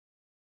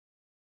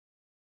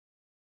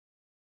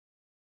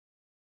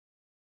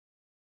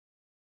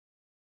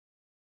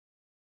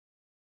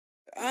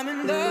I'm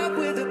in love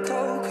with a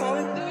cocoa.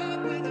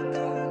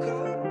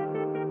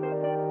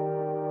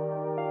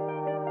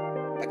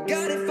 I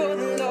got it for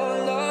the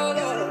low, low,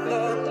 low,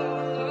 low.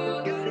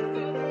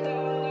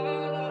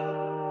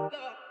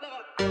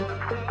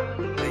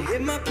 I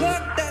hit my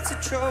plug, that's a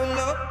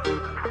trollo.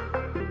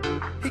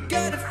 He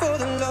got it for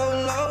the low,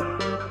 low.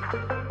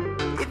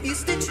 If you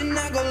stitching,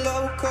 I go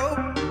loco.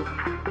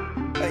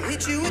 I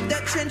hit you with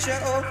that trencher,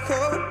 oh,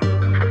 oh.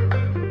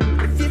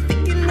 If you're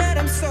thinking that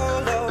I'm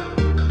solo,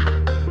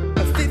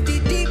 a 50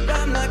 deep,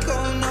 I'm like,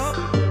 oh no.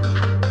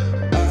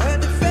 I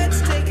heard the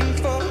feds taking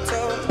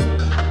photos.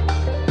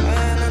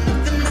 And I'm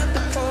nothing at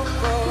the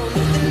popo,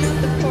 nothing at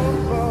the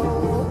popo.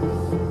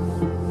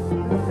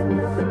 Nothing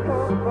at the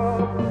popo.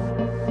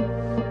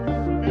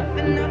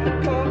 Nothing at the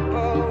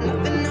popo,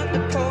 nothing at the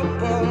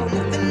popo,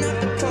 nothing at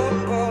the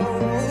popo.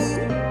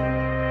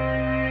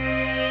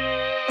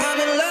 I'm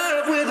in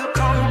love with a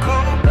coco,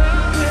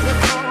 with a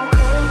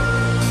coco.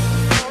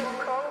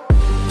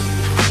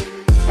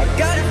 I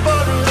got it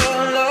for the low,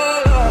 low,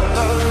 low,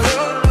 low,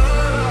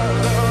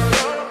 low,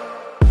 low.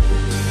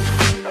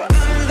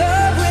 I'm in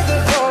love with a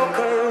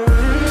coco.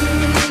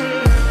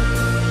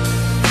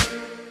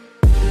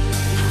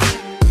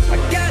 I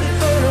got it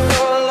for the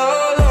low, low,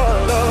 low,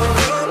 low,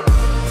 low.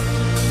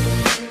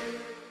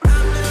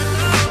 I'm in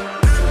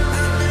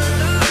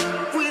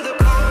love with a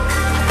coco.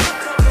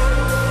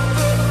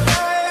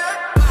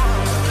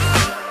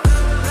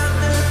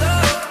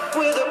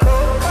 With a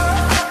coco.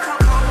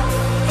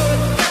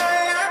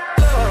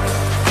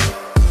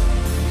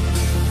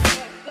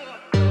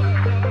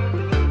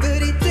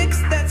 Goody dicks,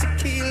 that's a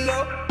kilo.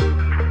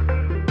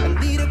 I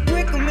need a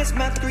brick or miss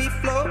my 3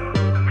 flow.